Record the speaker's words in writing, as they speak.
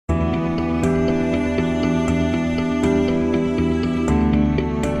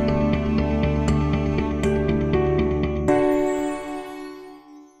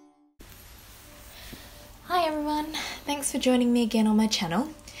thanks for joining me again on my channel.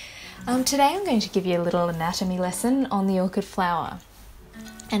 Today I'm going to give you a little anatomy lesson on the orchid flower.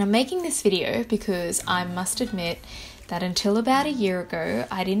 And I'm making this video because I must admit that until about a year ago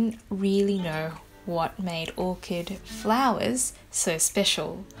I didn't really know what made orchid flowers so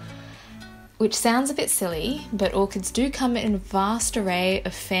special. Which sounds a bit silly, but orchids do come in a vast array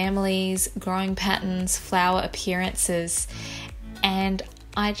of families, growing patterns, flower appearances, and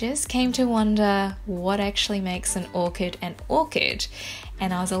I just came to wonder what actually makes an orchid,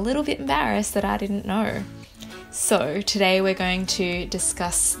 and I was a little bit embarrassed that I didn't know. So today we're going to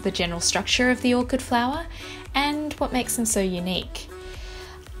discuss the general structure of the orchid flower and what makes them so unique.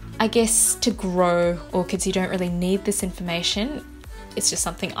 I guess to grow orchids you don't really need this information, it's just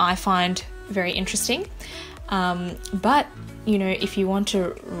something I find very interesting. But you know, if you want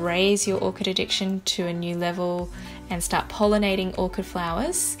to raise your orchid addiction to a new level and start pollinating orchid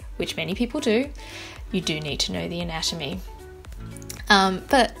flowers, which many people do, you do need to know the anatomy.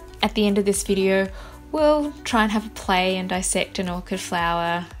 But at the end of this video, we'll try and have a play and dissect an orchid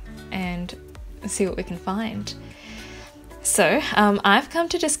flower and see what we can find. So I've come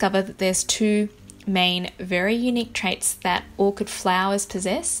to discover that there's two main very unique traits that orchid flowers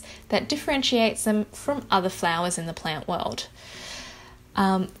possess that differentiates them from other flowers in the plant world.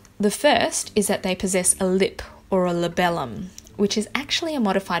 The first is that they possess a lip or a labellum, which is actually a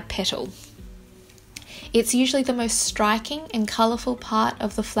modified petal. It's usually the most striking and colourful part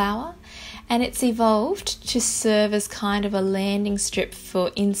of the flower, and it's evolved to serve as kind of a landing strip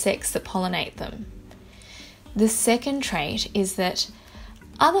for insects that pollinate them. The second trait is that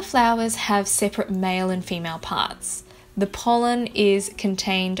other flowers have separate male and female parts. The pollen is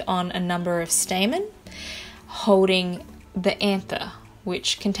contained on a number of stamen, holding the anther,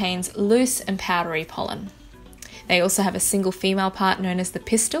 which contains loose and powdery pollen. They also have a single female part known as the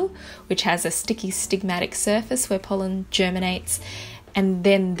pistil, which has a sticky stigmatic surface where pollen germinates, and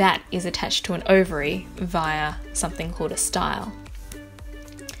then that is attached to an ovary via something called a style.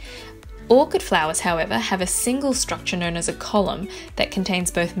 Orchid flowers, however, have a single structure known as a column that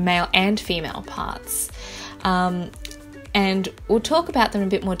contains both male and female parts. And we'll talk about them in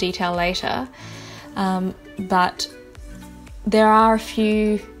a bit more detail later, but there are a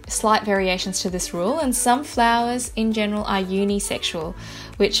few slight variations to this rule, and some flowers in general are unisexual,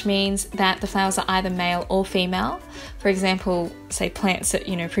 which means that the flowers are either male or female. For example, say plants that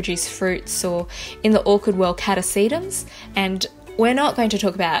produce fruits, or in the orchid world catasetums, and we're not going to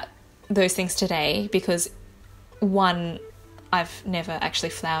talk about those things today because one, I've never actually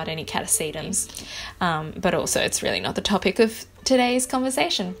flowered any catasetums, but also it's really not the topic of today's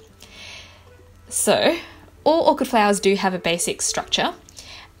conversation. So all orchid flowers do have a basic structure,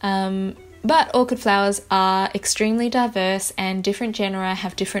 but orchid flowers are extremely diverse and different genera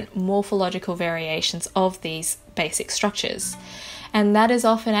have different morphological variations of these basic structures, and that is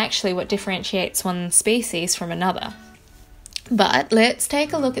often actually what differentiates one species from another. But let's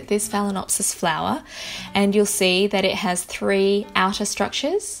take a look at this Phalaenopsis flower, and you'll see that it has 3 outer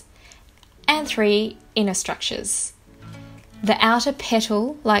structures and 3 inner structures. The outer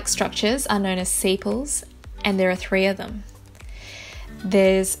petal-like structures are known as sepals, and there are 3 of them.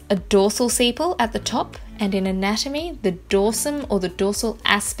 There's a dorsal sepal at the top, and in anatomy, the dorsum or the dorsal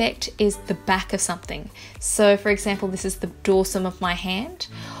aspect is the back of something. So for example, this is the dorsum of my hand,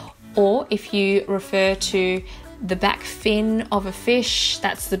 or if you refer to the back fin of a fish,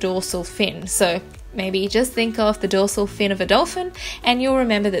 that's the dorsal fin. So maybe just think of the dorsal fin of a dolphin and you'll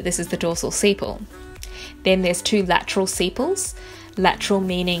remember that this is the dorsal sepal. Then there's 2 lateral sepals, lateral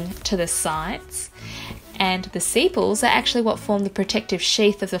meaning to the sides, and the sepals are actually what form the protective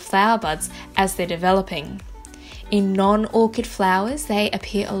sheath of the flower buds as they're developing. In non-orchid flowers, they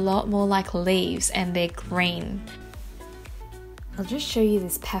appear a lot more like leaves and they're green. I'll just show you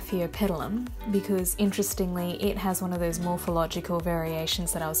this Paphiopedilum because interestingly it has one of those morphological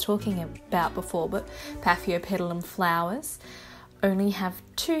variations that I was talking about before, but Paphiopedilum flowers only have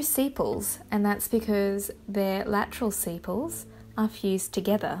 2 sepals, and that's because their lateral sepals are fused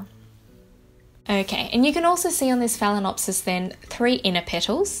together. Okay, and you can also see on this Phalaenopsis then 3 inner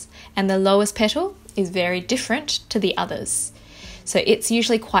petals, and the lowest petal is very different to the others. So it's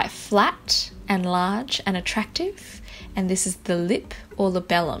usually quite flat and large and attractive, and this is the lip or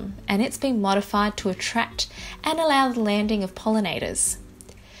labellum, and it's been modified to attract and allow the landing of pollinators.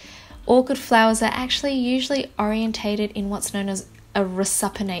 Orchid flowers are actually usually orientated in what's known as a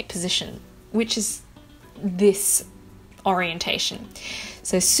resupinate position, which is this orientation.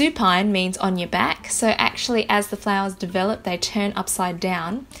 So supine means on your back, so actually as the flowers develop they turn upside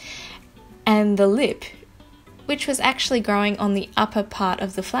down, and the lip, which was actually growing on the upper part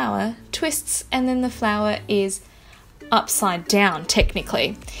of the flower, twists, and then the flower is upside down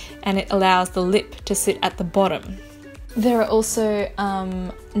technically, and it allows the lip to sit at the bottom. There are also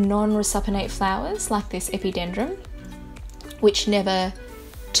non-resuppinate flowers like this epidendrum, which never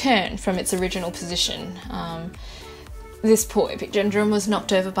turn from its original position. This poor epidendrum was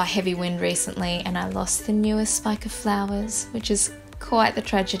knocked over by heavy wind recently, and I lost the newest spike of flowers, which is quite the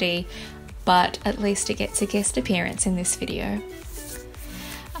tragedy, but at least it gets a guest appearance in this video.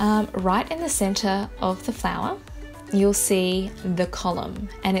 Right in the center of the flower, you'll see the column,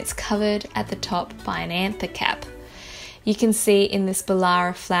 and it's covered at the top by an anther cap. You can see in this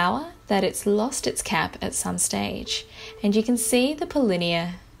Bollara flower that it's lost its cap at some stage, and you can see the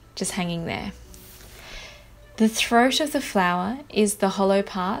pollinia just hanging there. The throat of the flower is the hollow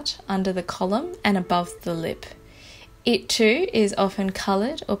part under the column and above the lip. It too is often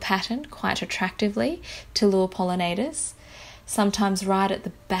coloured or patterned quite attractively to lure pollinators. Sometimes right at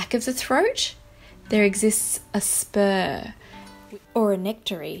the back of the throat there exists a spur or a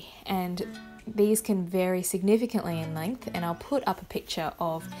nectary, and these can vary significantly in length, and I'll put up a picture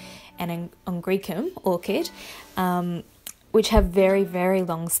of an Untitled orchid, which have very, very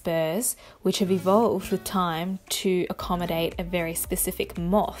long spurs, which have evolved with time to accommodate a very specific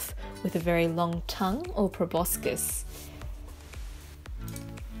moth with a very long tongue or proboscis.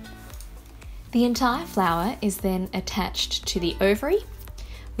 The entire flower is then attached to the ovary,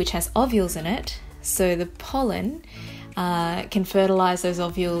 which has ovules in it, so the pollen can fertilise those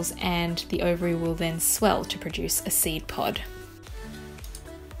ovules, and the ovary will then swell to produce a seed pod.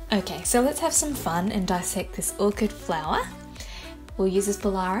 Okay, so let's have some fun and dissect this orchid flower. We'll use this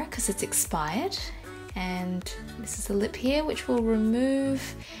Bollara because it's expired, and this is the lip here, which we'll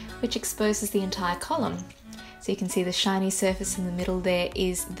remove, which exposes the entire column. So you can see the shiny surface in the middle there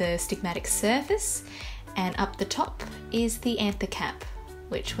is the stigmatic surface, and up the top is the anther cap,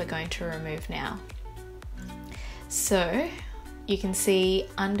 which we're going to remove now. So you can see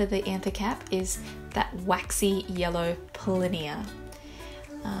under the anther cap is that waxy yellow pollinia,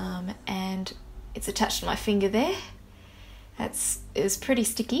 and it's attached to my finger there. It's pretty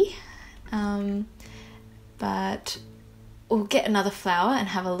sticky, but we'll get another flower and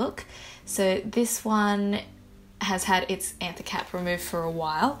have a look. So this one has had its anther cap removed for a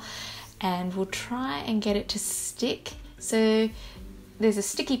while, and we'll try and get it to stick. So there's a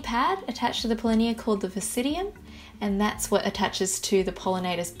sticky pad attached to the pollinia called the visidium, and that's what attaches to the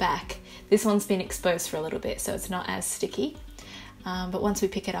pollinator's back. This one's been exposed for a little bit, so it's not as sticky, but once we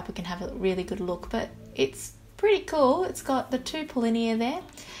pick it up we can have a really good look. But it's pretty cool. It's got the two pollinia there,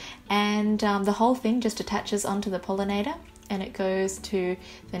 and the whole thing just attaches onto the pollinator, and it goes to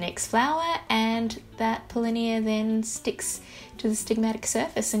the next flower, and that pollinia then sticks to the stigmatic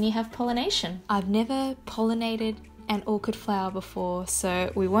surface, and you have pollination. I've never pollinated an orchid flower before,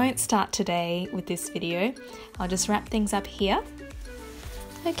 so we won't start today with this video. I'll just wrap things up here.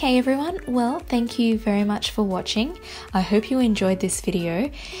 Okay everyone, well, thank you very much for watching. I hope you enjoyed this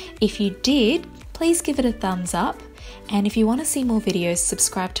video. If you did, please give it a thumbs up, and if you want to see more videos,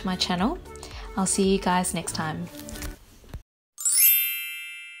 subscribe to my channel. I'll see you guys next time.